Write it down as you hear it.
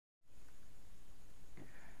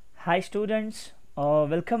Hi students,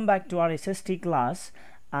 welcome back to our SST class,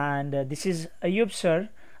 and this is Ayub sir,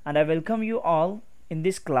 and I welcome you all in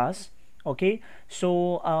this class. Okay,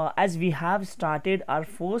 so as we have started our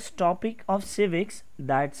first topic of civics,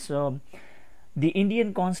 that's the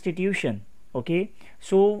Indian Constitution. Okay,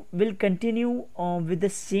 so we'll continue with the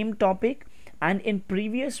same topic, and in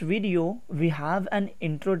previous video we have an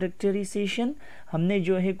introductory session. हमने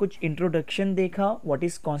जो है कुछ introduction देखा, what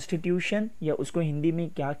is constitution या उसको हिंदी में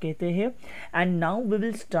क्या कहते हैं, and now we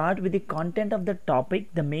will start with the content of the topic,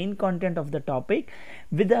 the main content of the topic,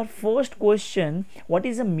 with our first question, what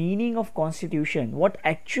is the meaning of constitution, what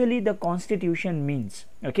actually the constitution means.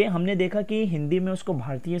 Okay, हमने देखा कि हिंदी में उसको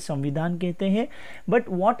भारतीय संविधान कहते हैं, but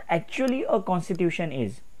what actually a constitution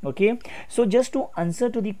is. Okay, so just to answer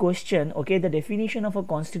to the question, okay, the definition of a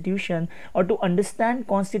constitution, or to understand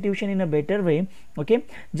constitution in a better way, okay,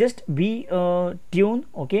 just be tuned,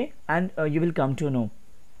 okay, and you will come to know.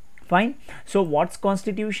 Fine. So what's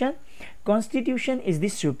constitution? Constitution is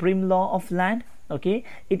the supreme law of land. Okay,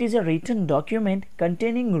 it is a written document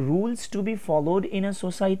containing rules to be followed in a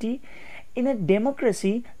society. In a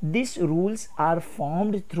democracy, these rules are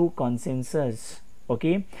formed through consensus.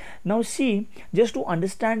 Okay, now see, just to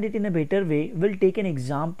understand it in a better way, we'll take an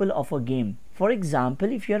example of a game. For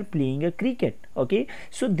example, if you are playing a cricket, okay,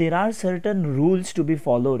 so there are certain rules to be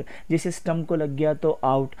followed. जैसे stump को लग गया तो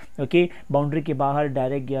out, okay, boundary के बाहर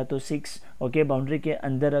direct गया तो 6, okay, boundary के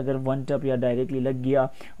अंदर अगर 1 टप या डायरेक्टली लग गया,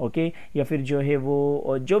 ओके, या फिर जो है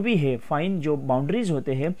वो जो भी है फाइन, जो बाउंड्रीज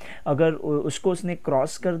होते हैं अगर उसको उसने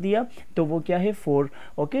क्रॉस कर दिया तो वो क्या है 4.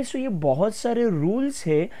 ओके, सो ये बहुत सारे रूल्स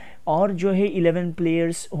है, और जो है 11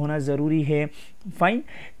 प्लेयर्स होना ज़रूरी है. फाइन,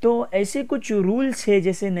 तो ऐसे कुछ रूल्स है,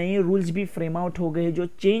 जैसे नए रूल्स भी फ्रेम आउट हो गए जो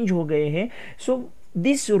चेंज हो गए हैं. So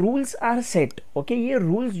this rules are set. Okay, ये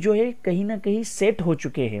रूल्स जो है कहीं ना कहीं सेट हो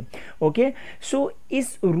चुके हैं. ओके, सो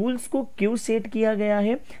इस रूल्स को क्यों सेट किया गया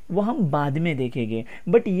है वो हम बाद में देखेंगे,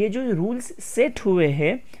 बट ये जो रूल्स सेट हुए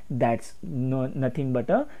हैं that's nothing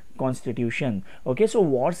but a constitution. Okay, so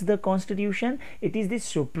what's the constitution? It is the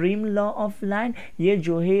supreme law of land. ये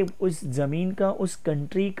जो है उस ज़मीन का, उस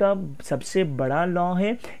कंट्री का सबसे बड़ा लॉ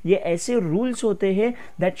है. ये ऐसे रूल्स होते हैं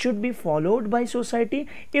that should be followed by society.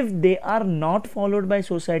 If they are not followed by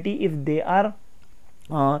society, if they are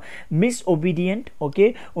miss obedient,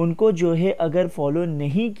 okay, उनको जो है अगर फॉलो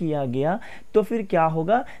नहीं किया गया तो फिर क्या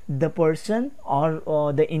होगा, द पर्सन और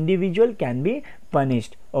the individual can be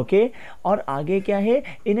punished. Okay, और आगे क्या है,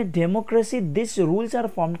 इन a democracy this rules are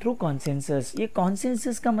form through consensus. ये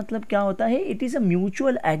कॉन्सेंसस का मतलब क्या होता है, it is a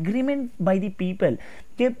mutual agreement by the people,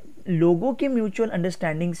 के लोगों के म्यूचुअल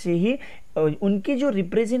अंडरस्टैंडिंग से ही उनके जो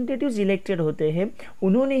रिप्रेजेंटेटिव्स इलेक्टेड होते हैं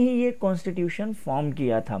उन्होंने ही ये कॉन्स्टिट्यूशन फॉर्म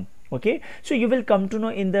किया था. Okay, so you will come to know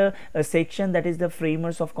in the section that is the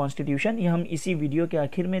framers of constitution. ये हम इसी वीडियो के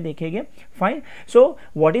आखिर में देखेंगे. Fine, so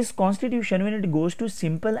what is constitution when it goes to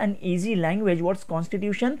simple and easy language? What's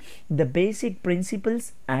constitution? The basic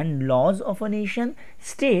principles and laws of a nation,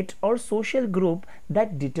 state और social group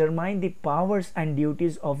that determine the powers and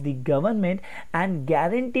duties of the government and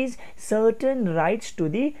guarantees certain rights to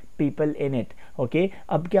the people in it. Okay,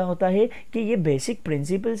 अब क्या होता है कि ये basic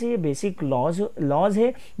principles है, ये basic laws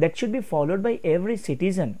है that should be followed by every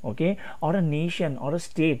citizen, okay, और अ नेशन और अ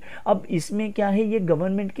स्टेट. अब इसमें क्या है, ये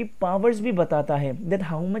गवर्नमेंट की पावर्स भी बताता है, that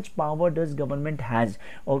how much power does government has,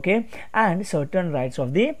 okay, and certain rights of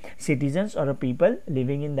the citizens और a people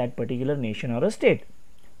living in that particular nation और a state.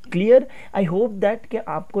 Clear? I hope that कि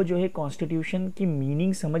आपको जो है कॉन्स्टिट्यूशन की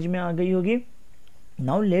मीनिंग समझ में आ गई होगी.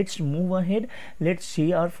 Now let's move ahead, let's see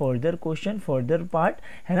our further question, further part,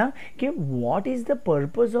 है ना, कि what is the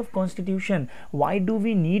purpose of constitution, why do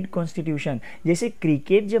we need constitution? जैसे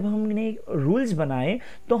क्रिकेट जब हमने रूल्स बनाए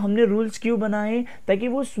तो हमने रूल्स क्यों बनाए, ताकि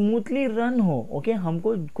वो स्मूथली रन हो. ओके,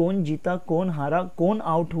 हमको कौन जीता, कौन हारा, कौन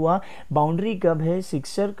आउट हुआ, बाउंड्री कब है,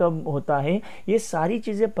 सिक्सर कब होता है, ये सारी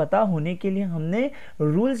चीज़ें पता होने के लिए हमने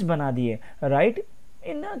रूल्स बना दिए, right,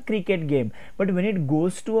 in a cricket game. But when it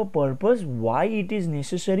goes to a purpose, why it is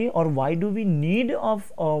necessary, or why do we need of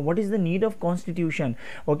what is the need of constitution?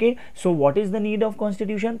 Okay, so what is the need of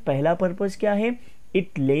constitution? पहला purpose क्या है?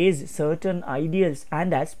 It lays certain ideals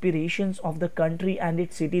and aspirations of the country and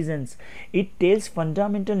its citizens. It tells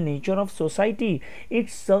fundamental nature of society.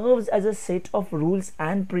 It serves as a set of rules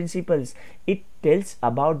and principles. It tells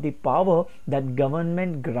about the power that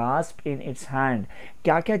government grasp in its hand.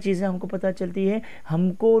 क्या क्या चीज़ें हमको पता चलती है,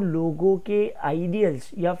 हमको लोगों के आइडियल्स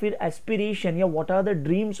या फिर एस्पिरेशन या what are the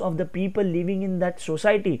dreams of the people living in that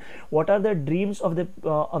society, what are the dreams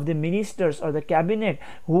of the ministers और the cabinet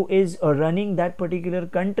who is running that particular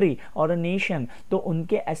country और अ नेशन. तो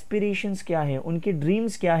उनके एस्पिरेशंस क्या है, उनके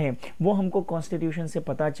ड्रीम्स क्या है, वो हमको कॉन्स्टिट्यूशन से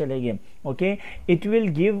पता चलेंगे. Okay, it will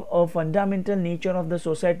give a fundamental nature of the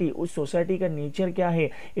society. उस सोसाइटी का नेचर क्या है,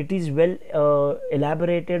 it is well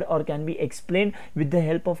elaborated or can be explained with the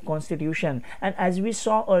help of constitution. And as we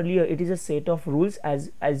saw earlier, it is a set of rules.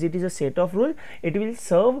 As it is a set of rule, it will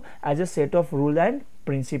serve as a set of rule and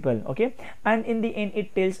principle. Okay, and in the end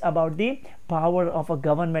it tells about the power of a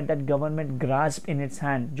government, that government grasp in its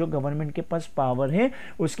hand. जो government के पास power है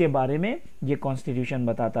उसके बारे में ये constitution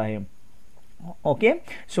बताता है. Okay,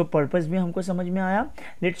 सो purpose भी हमको समझ में आया.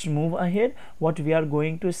 Let's move ahead. What we are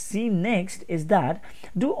going to C next is that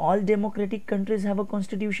do all democratic countries have a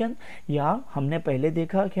constitution. या हमने पहले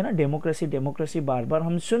देखा कि ना डेमोक्रेसी डेमोक्रेसी बार बार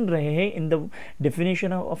हम सुन रहे हैं in the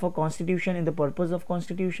definition of a constitution, in the purpose of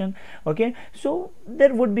constitution. Okay, so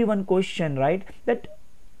there would be one question, right, that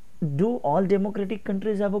do all democratic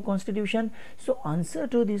countries have a constitution? So answer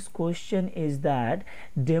to this question is that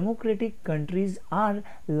democratic countries are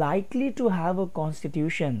likely to have a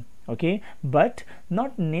constitution, okay, but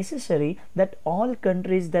not necessary that all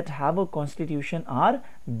countries that have a constitution are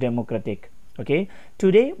democratic. Okay,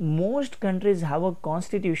 today most countries have a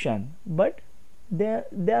constitution but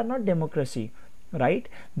they are not democracy,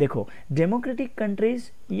 right? देखो, democratic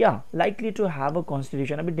countries likely to have a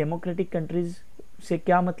constitution. अभी democratic countries से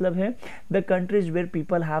क्या मतलब है, the countries where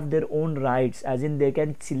people have their own rights, as in they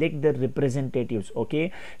can select there representatives. Okay,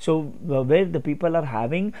 so where the people are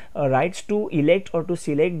having rights to elect और to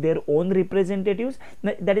select their own representatives,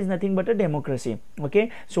 that is nothing but a democracy. Okay,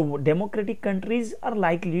 so democratic countries are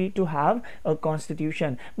likely to have a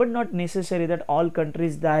constitution but not necessary that all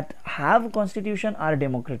countries that have constitution are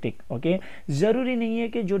democratic. Okay, जरूरी नहीं है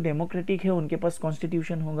कि जो democratic है उनके पास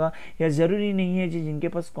constitution होगा, या जरूरी नहीं है जिनके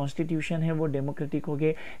पास कॉन्स्टिट्यूशन है वो डेमोक्रेटिक हो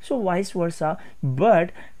गए. सो vice versa. But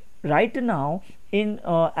right now in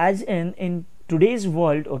as in today's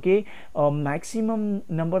world, okay, maximum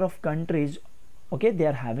number of countries, okay, they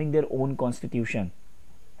are having their own constitution.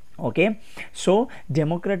 Okay, so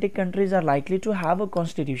democratic countries are likely to have a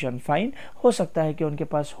constitution. Fine, हो सकता है कि उनके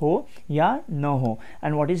पास हो या न हो.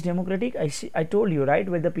 And what is democratic? I told you, right,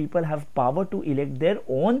 where the people have power to elect their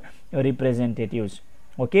own representatives.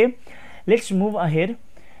 Okay, let's move ahead.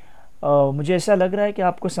 मुझे ऐसा लग रहा है कि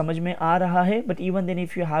आपको समझ में आ रहा है, but even then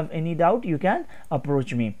if you have any doubt you can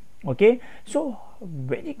approach me. Okay, so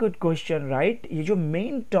very good question, right. ये जो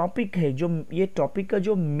मेन टॉपिक है, जो ये टॉपिक का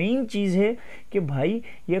जो मेन चीज़ है कि भाई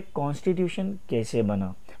ये कॉन्स्टिट्यूशन कैसे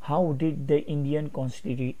बना, how did the Indian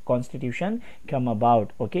constitution come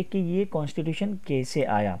about. Okay, कि ये कॉन्स्टिट्यूशन कैसे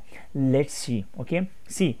आया. Let's see. Okay,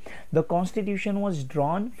 C, the constitution was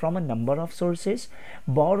drawn from a number of sources,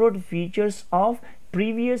 borrowed features of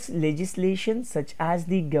previous legislation such as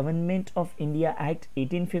the Government of India Act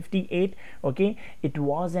 1858. Okay, it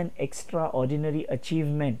was an extraordinary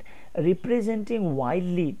achievement representing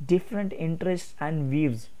widely different interests and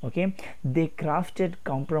views. Okay, they crafted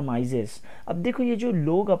compromises. अब देखो ये जो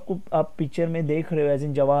लोग आपको आप picture में देख रहे हो, as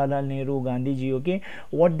in Jawaharlal Nehru, Gandhi ji, okay,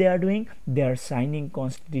 what they are doing, they are signing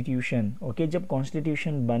constitution. Okay, जब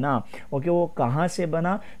कॉन्स्टिट्यूशन बना, ओके, वो कहाँ से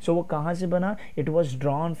बना, सो वो कहाँ से बना, it was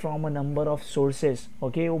drawn from a number of sources.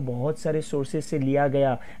 Okay, वो बहुत सारे सोर्सेज से लिया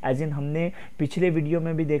गया, एज इन हमने पिछले वीडियो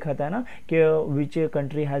में भी देखा था ना कि which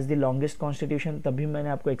country has the longest constitution. तभी मैंने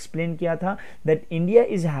आपको एक्सप्लेन किया था that India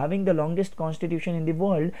is having the longest constitution in the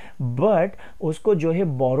world, but उसको जो है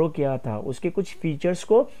बोरो किया था, उसके कुछ फीचर्स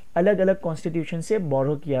को अलग अलग कॉन्स्टिट्यूशन से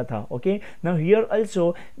बोरो किया था. Okay, now here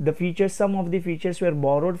also the features, some of the features were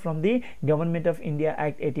borrowed from the government of India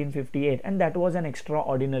act 1858 and that was an extra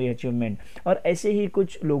ordinary achievement. और ऐसे ही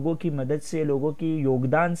कुछ लोगों की मदद से, लोगों की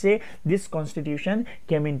योगदान से this constitution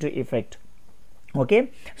came into effect. Okay,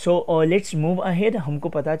 so let's move ahead. हमको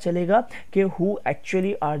पता चलेगा कि who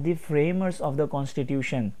actually are the framers of the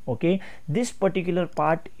constitution. Okay, this particular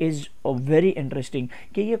part is very interesting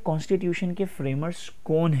कि ये कॉन्स्टिट्यूशन के फ्रेमर्स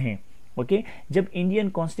कौन हैं. ओके, जब इंडियन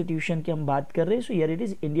कॉन्स्टिट्यूशन की हम बात कर रहे हैं, so here it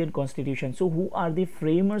is Indian constitution. So who are the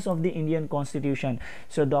framers of the Indian constitution?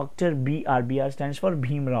 So doctor BR stands for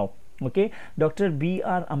Bhimrao. Okay, Dr.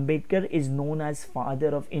 B.R. Ambedkar is known as father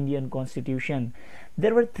of Indian Constitution.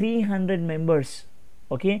 There were 300 members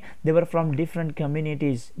Okay, they were from different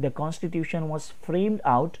communities. The constitution was framed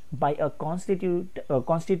out by a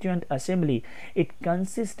constituent assembly. It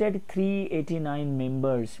consisted 389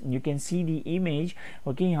 members. You can see the image.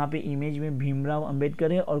 Okay, यहाँ पे image में भीमराव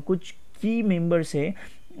अंबेडकर है और कुछ की members है,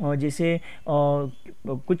 जैसे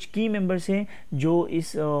कुछ की मेंबर्स हैं जो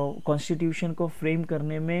इस कॉन्स्टिट्यूशन को फ्रेम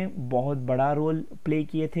करने में बहुत बड़ा रोल प्ले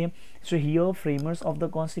किए थे. So here framers of the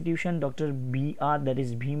constitution doctor BR, that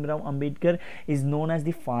is Bhimrao Ambedkar, is known as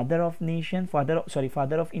the father of nation,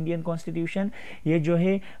 father of Indian constitution. ये जो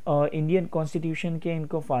है इंडियन कॉन्स्टिट्यूशन के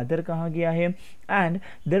इनको फादर कहा गया है. And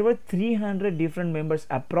there were 300 different members,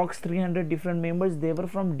 approx 300 different members. They were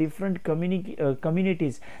from different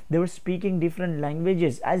communities. They were speaking different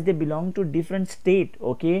languages as they belong to different state.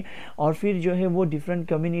 Okay, और फिर जो है वो different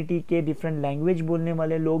community के different language बोलने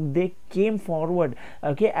वाले लोग they came forward,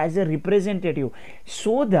 okay, as a representative,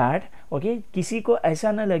 so that okay, किसी को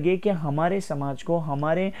ऐसा ना लगे कि हमारे समाज को,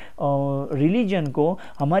 हमारे religion को,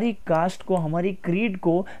 हमारी caste को, हमारी creed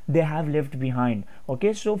को they have left behind.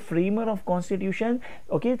 Okay, so framer of constitution,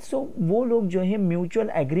 okay, so वो लोग जो है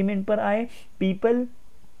mutual agreement पर आए. People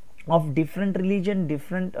of different religion,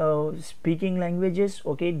 different speaking languages,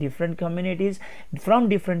 okay, different communities from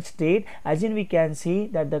different state. As in we can see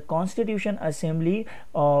that the constitution assembly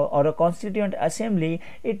or a constituent assembly,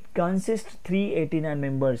 it consists 389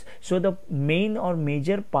 members. So the main or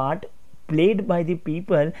major part played by the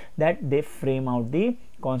people that they frame out the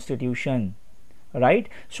constitution. Right,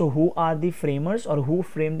 so who are the framers or who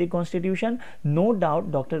framed the constitution? No doubt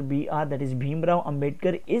Dr. BR, that is Bhimrao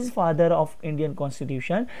Ambedkar, is father of Indian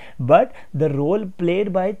constitution, but the role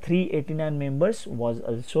played by 389 members was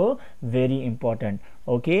also very important.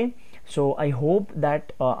 Okay, so I hope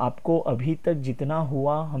that आपको अभी तक जितना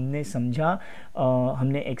हुआ हमने समझा,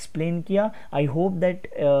 हमने explain किया. I hope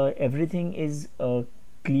that everything is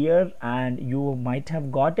clear and you might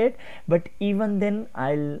have got it, but even then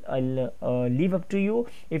I'll leave up to you.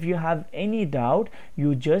 If you have any doubt,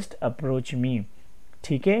 you just approach me.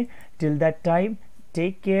 ठीक है, till that time,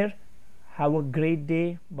 take care, have a great day,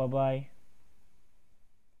 bye bye.